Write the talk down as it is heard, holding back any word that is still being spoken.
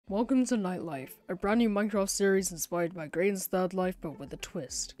Welcome to Nightlife, a brand new Minecraft series inspired by Grian's third life but with a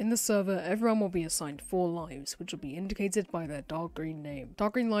twist. In the server, everyone will be assigned 4 lives, which will be indicated by their dark green name.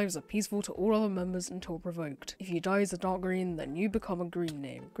 Dark green lives are peaceful to all other members until provoked. If you die as a dark green, then you become a green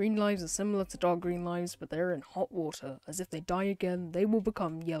name. Green lives are similar to dark green lives, but they are in hot water, as if they die again, they will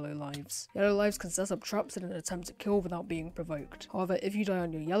become yellow lives. Yellow lives can set up traps in an attempt to kill without being provoked. However, if you die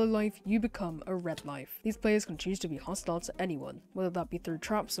on your yellow life, you become a red life. These players can choose to be hostile to anyone, whether that be through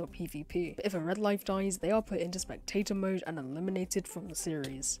traps or PvP. If a red life dies, they are put into spectator mode and eliminated from the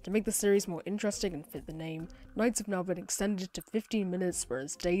series. To make the series more interesting and fit the name, nights have now been extended to 15 minutes,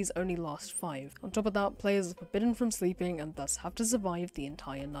 whereas days only last 5. On top of that, players are forbidden from sleeping and thus have to survive the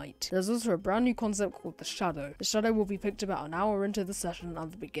entire night. There's also a brand new concept called the Shadow. The Shadow will be picked about an hour into the session at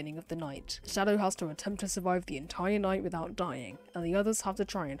the beginning of the night. The Shadow has to attempt to survive the entire night without dying, and the others have to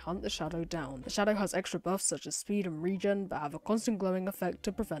try and hunt the Shadow down. The Shadow has extra buffs such as speed and regen, but have a constant glowing effect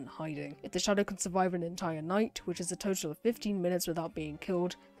to prevent hiding. If the Shadow can survive an entire night, which is a total of 15 minutes without being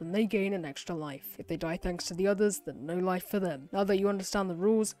killed, then they gain an extra life. If they die thanks to the others, then no life for them. Now that you understand the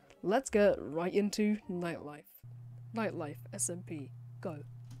rules, let's get right into Nightlife. Nightlife, SMP, go.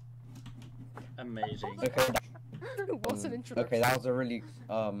 Amazing. Okay. What's an introduction? Okay, that was a really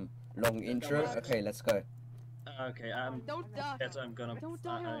long intro. Okay, let's go. Okay, Don't die. yes, I'm gonna. Don't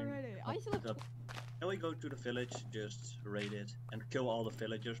die already. I still have Can we go to the village, just raid it, and kill all the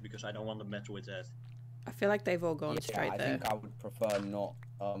villagers because I don't want to mess with that. I feel like they've all gone straight I there. think I would prefer not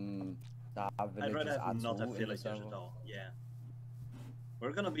to have I'd villagers rather at not all have in the villagers server. at all. Yeah.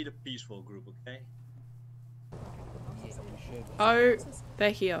 We're gonna be the peaceful group, okay? Yeah, we should. Oh, they're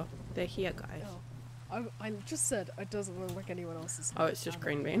here. They're here, guys. Oh, I just said it doesn't look like anyone else's. Oh, it's just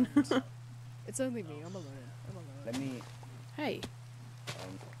Green Bean. It's only me, I'm alone. Let me. Hey,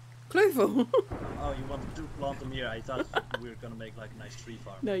 Um, Clueful. Oh, you wanted to plant them here? I thought we were gonna make like a nice tree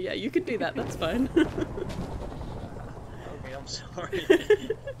farm. No, yeah, you can do that. That's fine. Okay, I'm sorry.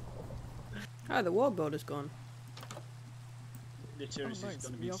 Oh, the wall builder's gone. The series is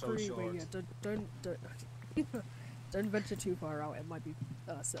gonna be We are so free, short. but yeah, don't venture too far out, it might be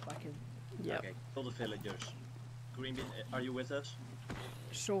set back in. Yeah. Okay, kill the villagers. Green Bean, are you with us?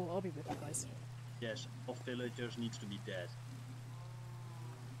 Sure, I'll be with you guys. Yes, all villagers needs to be dead.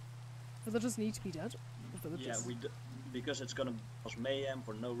 Villagers need to be dead. The Yeah, villagers. because it's gonna cause mayhem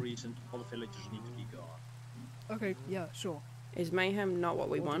for no reason. All the villagers need to be gone. Okay, yeah, sure. Is mayhem not what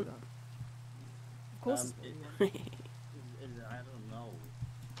we We'll do want? that. Of course it's what we want. I don't know.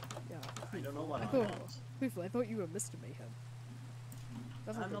 Yeah. I don't know what I I thought, want. Hoofle, I thought you were Mr. Mayhem.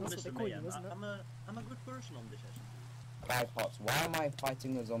 That's I'm not what they Mr. call you, Mayhem. isn't it? I'm a good person on this SMG. bipods. Why am I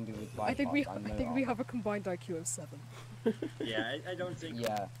fighting a zombie with bipods? I think we know have a combined IQ of 7. Yeah, I don't think.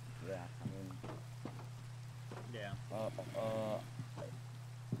 Yeah, yeah. I mean, Yeah.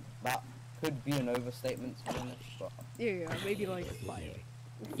 that could be an overstatement to be honest, but Yeah, maybe like 5.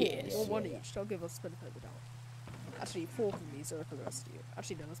 Yes. Or 1 each. I'll give us benefit of the doubt. Actually, 4 from me, 0 for the rest of you.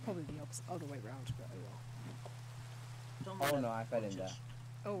 Actually, no, that's probably the other way round, but oh well. oh no, I fell in there.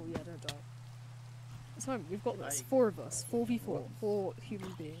 Oh yeah, don't die. It's fine, we've got this. I- 4 of us. 4v4. 4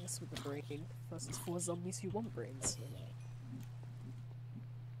 human beings with a brain versus 4 zombies who want brains.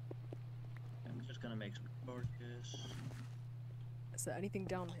 I'm just gonna make some torches. Is there anything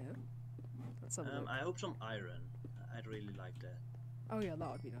down here? Let's have a look. I hope some iron. I'd really like that. Oh yeah,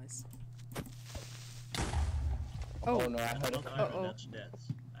 that would be nice. Oh no, I heard Not a iron, Uh-oh. that's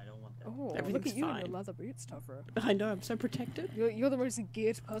death. I don't want that. Oh, look Everything's at you in your fine. leather boots, Tuffra. I know, I'm so protected. You're the most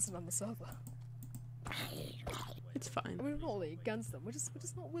geared person on the server. It's fine. I mean, we're not really against them. We're just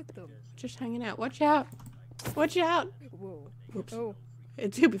not with them. Just hanging out. Watch out. Watch out. Whoa. Oops. Oh,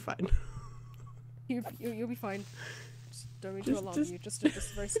 He'll be fine. you'll be fine. Just don't mean to alarm you. Just a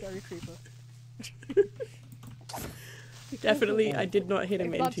very scary creeper. Definitely, I did not hit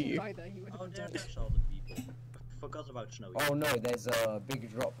him If that into didn't you. die there, he would have Oh, been dead. there's all the people. Forgot about Snowy. Oh no, there's a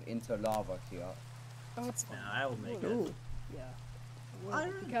big drop into lava here. Oh, it's fine. Nah, I will make it. Ooh, Yeah. Well,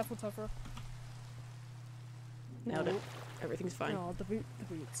 be Iron. careful, Tuffra. nailed it. Everything's fine. No, the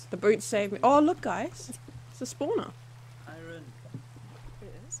boots. The boots saved me. Oh, look, guys. It's a spawner. Iron.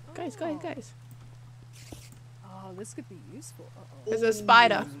 It is. Guys. Oh, this could be useful. There's a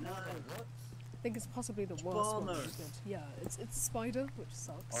spider. I think it's possibly the worst one. Spawners. isn't it? Yeah, it's spider, which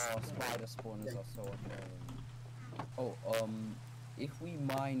sucks. Oh, but- spider spawners are so annoying. Oh, if we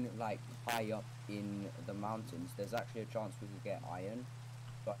mine like high up in the mountains, there's actually a chance we could get iron.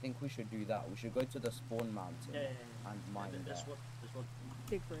 So I think we should do that. We should go to the spawn mountain Yeah. and mine there. That's what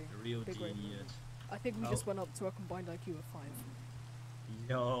Big brain. the real Big brain. genius. I think we Oh. just went up to a combined IQ of 5.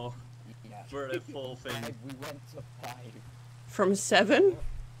 Yo, Yeah. we're a full thing. We went to 5. From 7?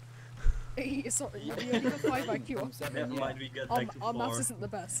 Hey, sorry, you only got 5 IQ. Never mind, we get back to Our 4. maths isn't the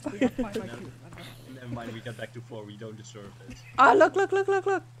best. We have 5 IQ. Never mind, we get back to 4. We don't deserve it. Ah, look, look, look, look,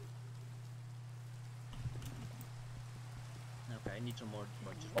 look. Okay, I need some more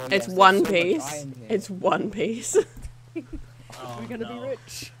torches. Oh, It's yes, one there's so much piece. iron here. It's one piece. Oh, We're gonna be no.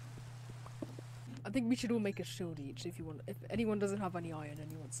 rich. I think we should all make a shield each if you want. If anyone doesn't have any iron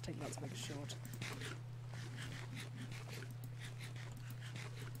and you want to take that to make a shield.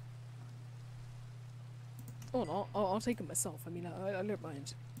 Or not, I'll take it myself. I mean, I don't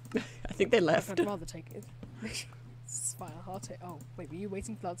mind. I think they left. I'd rather take it. It's fine, I'll take. Oh, wait, were you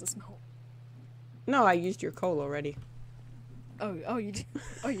waiting for that to smell? No, I used your coal already. Oh, you did.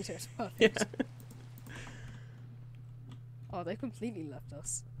 Oh, you did. Perfect. Yeah. Oh, they completely left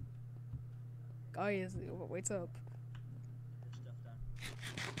us. Guys, wait up. Stuff down.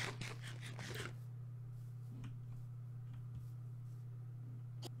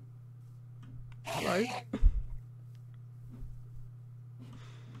 Hello?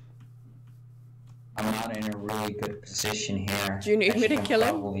 I'm not in a really good position here. Do you need as me to can kill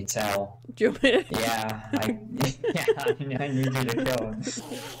him? Probably tell. Do you want me to... Yeah, I need you to kill him.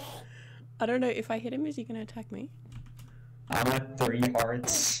 I don't know, if I hit him, is he gonna attack me? I'm at 3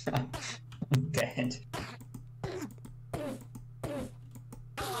 hearts. I'm dead.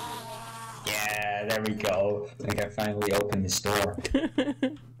 Yeah, there we go. I can finally open this door.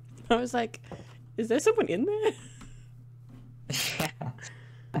 I was like, is there someone in there? Yeah.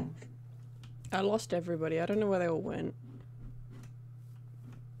 I lost everybody. I don't know where they all went.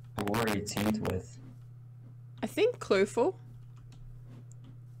 Who are you teamed with? I think Cloful.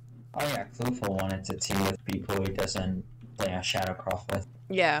 Oh yeah, Klufel wanted to team with people he doesn't play a Shadowcroft with.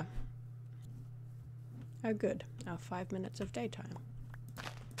 Yeah. Oh good. Now 5 minutes of daytime.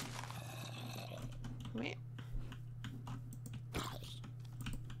 Wait.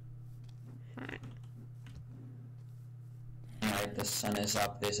 Alright, the sun is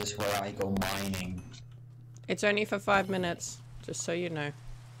up. This is where I go mining. It's only for 5 minutes, just so you know.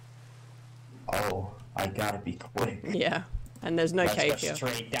 Oh, I gotta be quick. Yeah. And there's no Let's cave go here.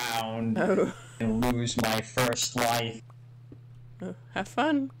 straight down Oh. and lose my first life. Oh. Have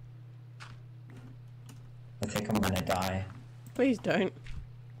fun. I think I'm gonna die. Please don't.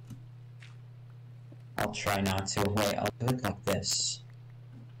 I'll try not to. Wait, I'll do it like this.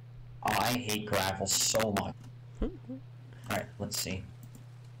 Oh, I hate gravel so much. Alright, let's see.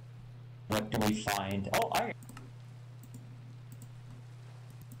 What do we find? Oh, iron.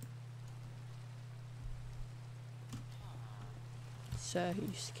 Sir, you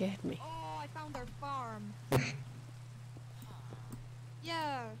scared me. Oh, I found our farm.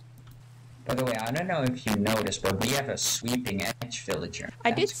 Yeah. By the way, I don't know if you noticed, but we have a sweeping edge villager.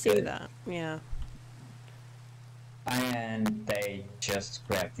 I did That's see good. that. Yeah. And they just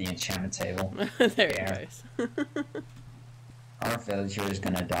grabbed the enchantment table. There There. it goes. Our villager is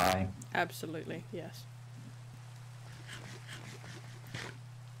gonna die. Absolutely, yes.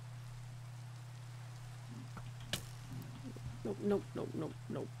 Nope, nope, nope, nope,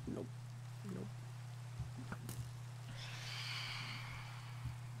 nope, nope, nope.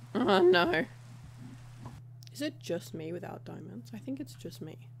 Oh no. Is it just me without diamonds? I think it's just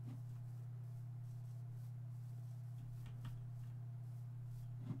me.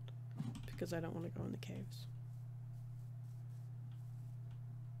 Because I don't want to go in the caves.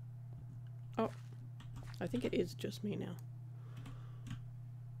 Oh, I think it is just me now.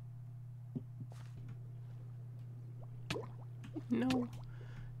 No.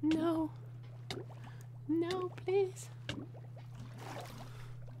 No. No, please.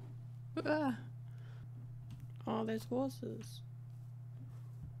 Ah. Oh, there's horses.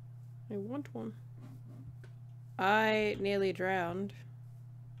 I want one. I nearly drowned.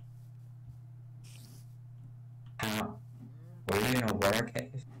 Were you in a water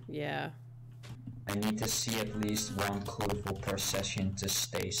cave? Yeah. I need to see at least one clue per session to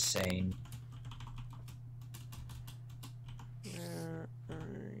stay sane. Where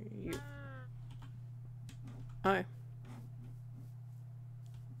are you? Oh.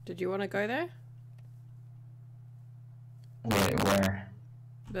 Did you want to go there? Wait, where?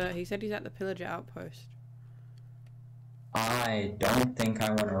 He said he's at the pillager outpost. I don't think I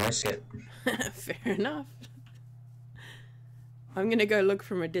want to risk it. Fair enough. I'm gonna go look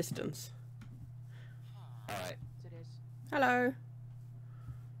from a distance. Alright. It is. Hello.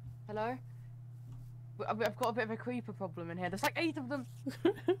 Hello? I've got a bit of a creeper problem in here. There's like 8 of them.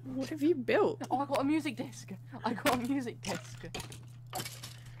 What have you built? Oh, I got a music disc. I got a music disc.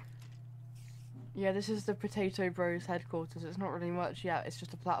 Yeah, this is the Potato Bros headquarters. It's not really much yet. It's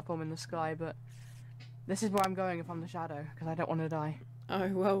just a platform in the sky, but this is where I'm going if I'm the shadow, because I don't want to die. Oh,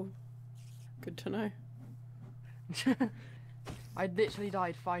 well, Good to know. I literally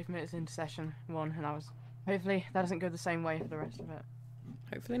died 5 minutes into session 1 and I was... Hopefully that doesn't go the same way for the rest of it.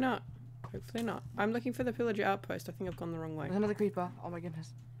 Hopefully not. Hopefully not. I'm looking for the pillager outpost. I think I've gone the wrong way. There's another creeper. Oh my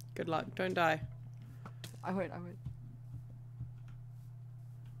goodness. Good luck. Don't die. I won't, I won't.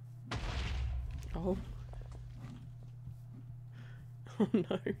 Oh. Oh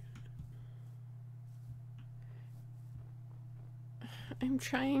no. I'm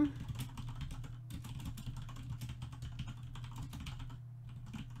trying.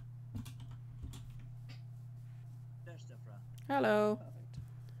 There's Tuffra. Hello.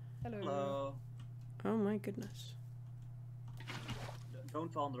 Hello. Hello. Oh my goodness.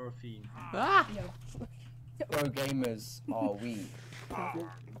 Don't fall under a fiend. Ah! Yeah. Pro gamers are we.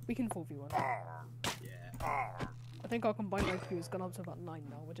 We can 4v1. Yeah. I think our combined IQ has gone up to about 9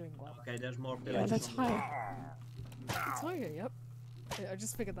 now. We're doing well. Okay, there's more Yeah, pillagers. that's on the way. high. It's higher, yep. I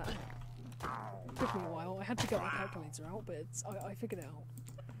just figured that out. It took me a while. I had to get my calculator out, but I figured it out.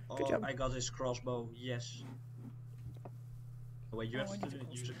 Oh, job. I got his crossbow. Yes. Oh, wait, you Oh, have I to need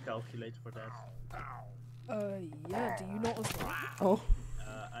a use a calculator for that. Yeah, do you not as well? Oh,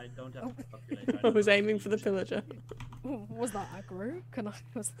 I don't have a calculator. I was know how aiming to for the use it. pillager. Was that aggro? Can I,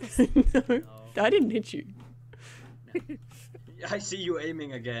 was this? No, I didn't hit you. I see you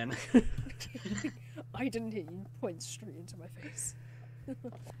aiming again. I didn't hit you, point straight into my face.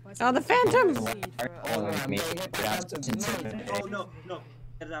 Oh, the phantoms! Need for it. Oh, Make I'm me getting hit by without phantoms. intimidating. Oh no, no.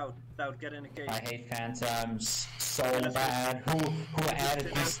 Get out, get in the cave. I hate phantoms so bad. Who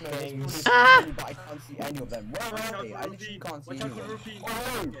added these things? Ah! But I can't see any of them. Where Watch are out they? for I the literally ravine. can't see Watch any out of for the them. ravine.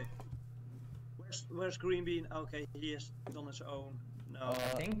 Oh! Okay. Where's Green Bean? Okay, he is on his own. No. I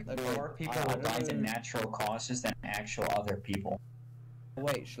think Okay. more people I will die to don't- natural causes than actual other people.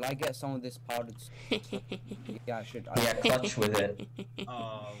 Wait, shall I get some of this powdered Yeah, I should. Yeah, clutch with it.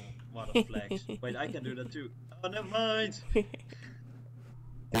 Oh, what a flex. Wait, I can do that too. Oh, never mind.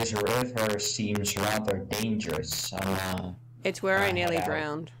 This river seems rather dangerous. It's where I Head nearly out.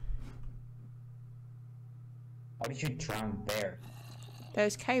 drowned. How did you drown there?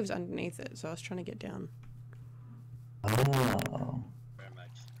 There's caves underneath it, so I was trying to get down. Oh. Very much.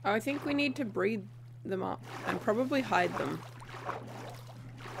 Oh, I think we need to breed them up and probably hide them.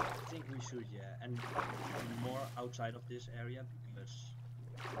 I think we should, yeah. And more outside of this area because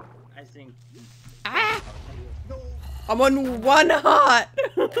I think. Ah! I'm on 1 heart!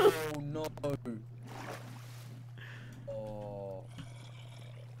 Oh no. Oh.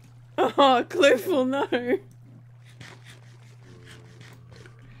 Oh, Cliff will know.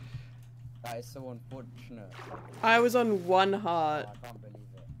 That is so unfortunate. I was on 1 Oh, heart. I can't believe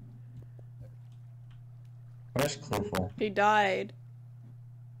it. Where's Clueful? He died.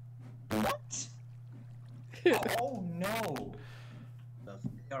 What? Oh no!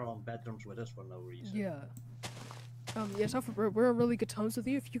 They are on bedrooms with us for no reason. Yeah. Yeah, Tuffra, we're on really good terms with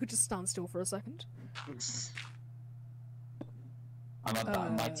you. If you could just stand still for a second. My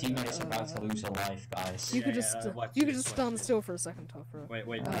teammate is about to lose a life, guys. You could Yeah, just yeah, watch you could this, just watch stand this. still for a second, Tuffra. Wait.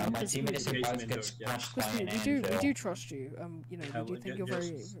 My because teammate is we- about to get Basement door, yeah. smashed by Because an we anvil. do trust you. You know, we do think you're very.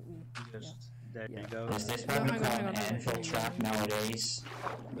 Just there Yeah. you go. Is this Yeah, what we hang on, call hang an on, hang on. anvil trap nowadays?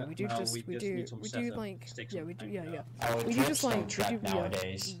 Yeah, we do No, just we we just do need some we do setup, like sticks yeah and we do things, yeah yeah. yeah. Oh, We do just dripstone like we trap do yeah.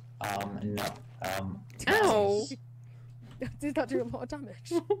 nowadays. No. Ow! Did that do a lot of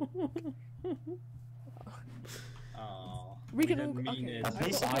damage? Oh, We can didn't all- mean okay, it. At I've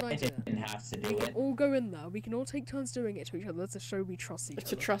least got a good I idea. didn't have to We do can it. all go in there. We can all take turns doing it to each other to show we trust each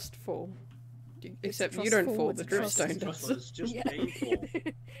It's a other. trust fall. It's a Except you trust don't fall, fall, it's the a trust- dripstone It's does. just- It's just Yeah.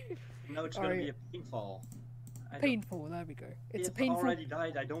 painful. No, it's gonna be a Alright. painful. I don't- Painful. There we go. It's a If painful. already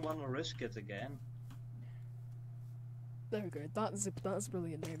died, I don't want to risk it again. There we go. That's a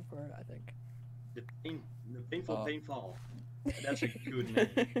brilliant name for it. I think. The painful Oh. painfall. That's a good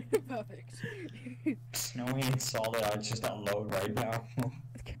name. Perfect. Snowy and Solid are just on load right now.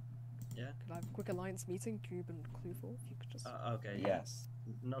 Could I have a quick alliance meeting, Cube and Clueful? If you could just. Okay. Yes.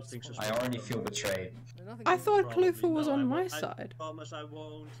 Nothing I suspicious. already feel betrayed. No, nothing I wrong. thought Probably. Clueful was No, I on my won't. side. I promise I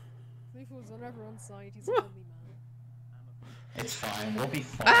won't. Clueful's on everyone's side. He's a friendly man. It's fine, we'll be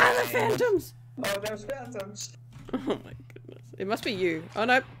fine. Ah, the phantoms! Oh, there's phantoms! Oh my goodness. It must be you. Oh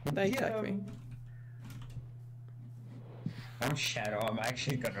no, they attacked me. I'm Shadow, I'm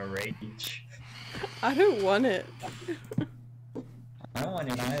actually gonna rage. I don't want it. I don't want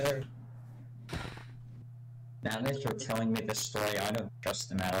it either. Now that you're telling me this story, I don't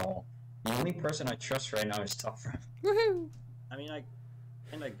trust him at all. The only person I trust right now is Tuffra. Woohoo! I mean, I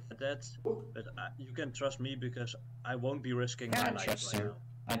kind of get that, but you can trust me because I won't be risking Yeah, my I life trust right you. now.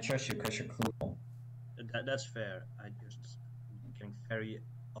 I trust you because you're cool. That's fair. I just getting very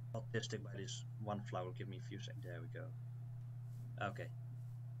autistic by this one flower. Give me a few seconds. There we go. Okay.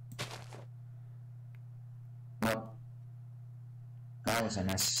 Well, that was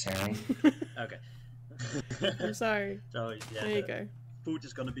unnecessary. Okay. I'm sorry. So yeah, There you go. food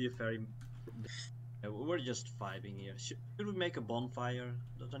is gonna be a very. We're just vibing here. Should we make a bonfire?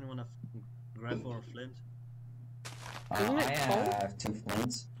 Does anyone have gravel or flint? Isn't it I cold? have 2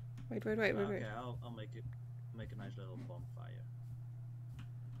 flints. Wait. Okay, I'll make a nice little bonfire.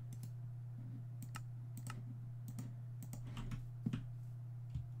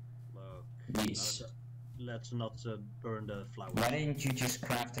 Look. Yes. Let's not burn the flowers. Why didn't you just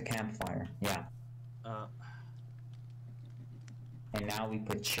craft a campfire? Yeah. And now we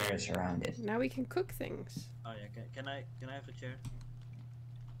put chairs around it. Now we can cook things. Oh yeah. Can I have a chair?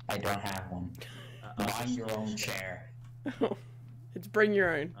 I don't have one. I'll Find just your use own a chair. It's bring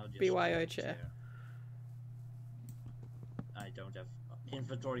your own. I'll just BYO use a chair. I don't have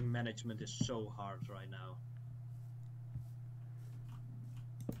inventory management is so hard right now.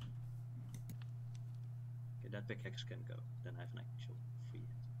 Okay, that pickaxe can go. Then I have an actual free.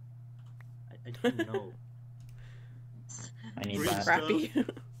 I don't know. I need Free that. Crappy.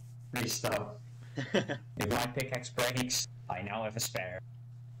 Free stuff. If my pickaxe breaks, I now have a spare.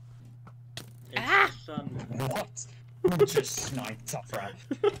 It's Ah! the sun. What? Who just sniped Tuffra?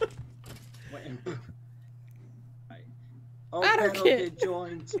 Right. Battle Okay, kit.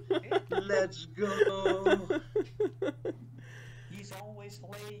 joined. Let's go. He's always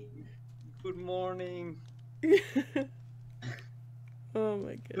late. Good morning. Oh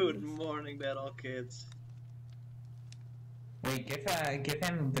my Good goodness. morning, battle kids. Wait, give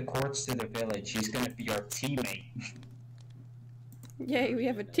him the cords to the village. He's gonna be our teammate. Yay, we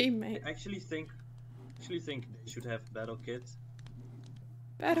have a teammate. I actually think they should have battle kits.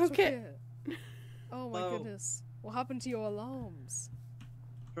 Battle It's kit. okay. Oh my Oh. goodness. What happened to your alarms?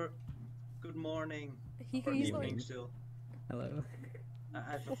 Good morning. He, Or he's evening like, still. Hello. I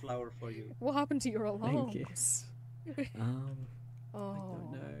have a flower for you. what happened to your Thank you. alarms? I Oh.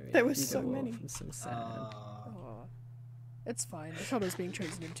 don't know. There It was did so go off, many. I'm so sad. Oh. It's fine. The shadow's being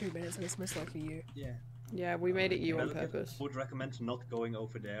chosen in 2 minutes and it's most likely you. Yeah. Yeah, we made it you on Battle kit purpose. would recommend not going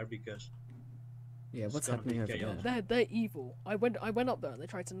over there because Yeah, it's what's gonna happening be over chaos. there? They're evil. I went up there and they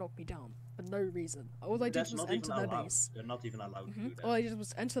tried to knock me down for no reason. All I did that's was not even enter their allowed. base. They're not even allowed to do that. All I did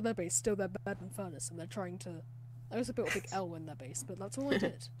was enter their base, steal their bed and furnace, and they're trying to. I also built a big L in their base, but that's all I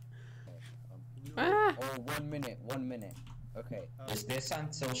did. Ah! Oh, 1 minute, 1 minute. Okay. Is this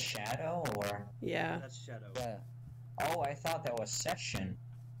until shadow or? Yeah. That's shadow. Yeah. Oh, I thought that was session.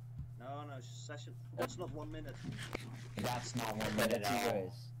 No, session. That's not 1 minute. That's not 1 Yeah, minute that's you at all.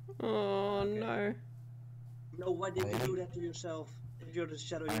 guys. Oh Okay. no. No, why did you Really? do that to yourself? If you're the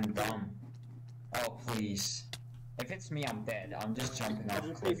shadow, you're I'm the dumb. Oh please. If it's me, I'm dead. I'm just jumping off As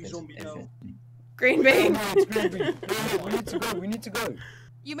a a cliff. baby zombie, If no. it's me. Green bean. No, it's gravy. No, we need to go. We need to go.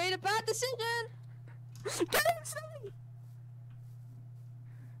 You made a bad decision! Get inside!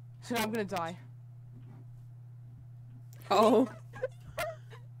 So now I'm gonna die. Oh.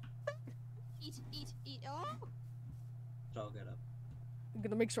 Eat. Oh! So I'll get up. I'm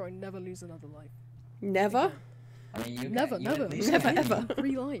gonna make sure I never lose another life. Never? I mean, you Never, you at never, least Never, get- ever.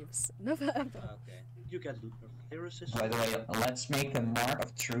 3 lives. Never ever. Okay. You get lyricist. By the way, let's make the mark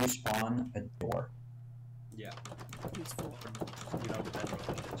of true spawn a door. Yeah. Useful. You know the bedrock.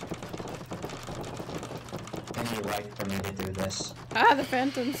 Can you write for me to do this? Ah, the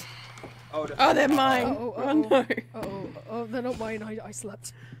phantoms. Oh, Oh, they're mine. Oh, Oh no. Oh, they're not mine. I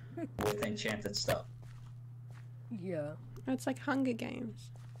slept. With enchanted stuff. Yeah. It's like Hunger Games.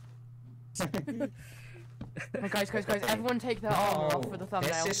 Hey guys, everyone take their armor off for the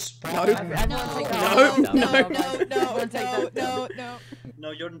thumbnail. This is spawn. No. Everyone take their No, armor off. no, guys. Everyone take their-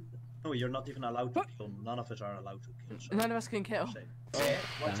 No, you're not even allowed to kill. None of us are allowed to kill. So None of us can kill. say. Oh,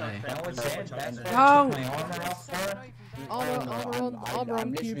 Watch out, die. that Phantom, was watch it. out, That's Phantom. why I Oh. took my armor off for. Armor on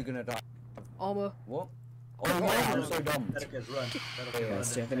I'm literally cube. gonna die. Armor. What? Oh yeah, I'm so dumb. Better get run. Better get Yes, run.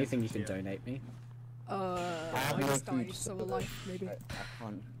 do you have anything you can donate me? have I no just died, food. so a life, maybe. I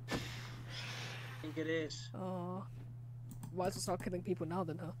can't. I think it is. Might as well start killing people now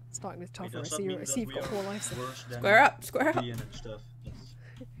then, huh? Starting with It Tuffra. I doesn't see, mean I that see you've we got are 4 lives then. worse than Square up, square up. Grian and stuff. That's-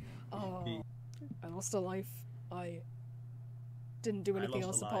 Oh, I lost a life. I didn't do I anything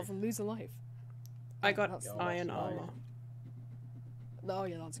lost a else apart life. from lose a life. I got That's- iron that's armor. Oh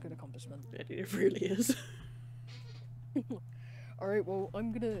yeah, that's a good accomplishment. It really is. Alright, well,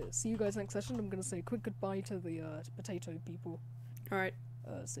 I'm gonna see you guys next session. I'm gonna say a quick goodbye to the potato people. Alright,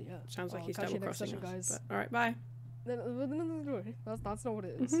 So yeah. sounds like I'll he's catch you double next crossing session, us. guys. But, alright, bye. No, that's not what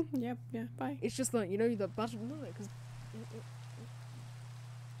it is. Yeah, bye. It's just that, you know, the battle. No, because.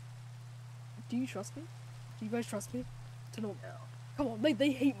 Do you trust me? Do you guys trust me? To not... Come on,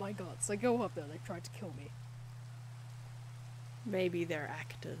 they hate my guts. I go up there, they try to kill me. Maybe they're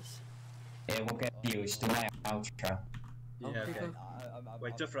actors. It will get views to my outro. Yeah, okay.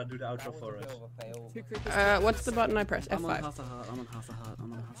 Wait, Tuffra, do the outro for us. What's the button I press? I'm on F5. half a heart. I'm on half a heart.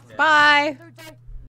 I'm on half a heart. Bye! Don't die.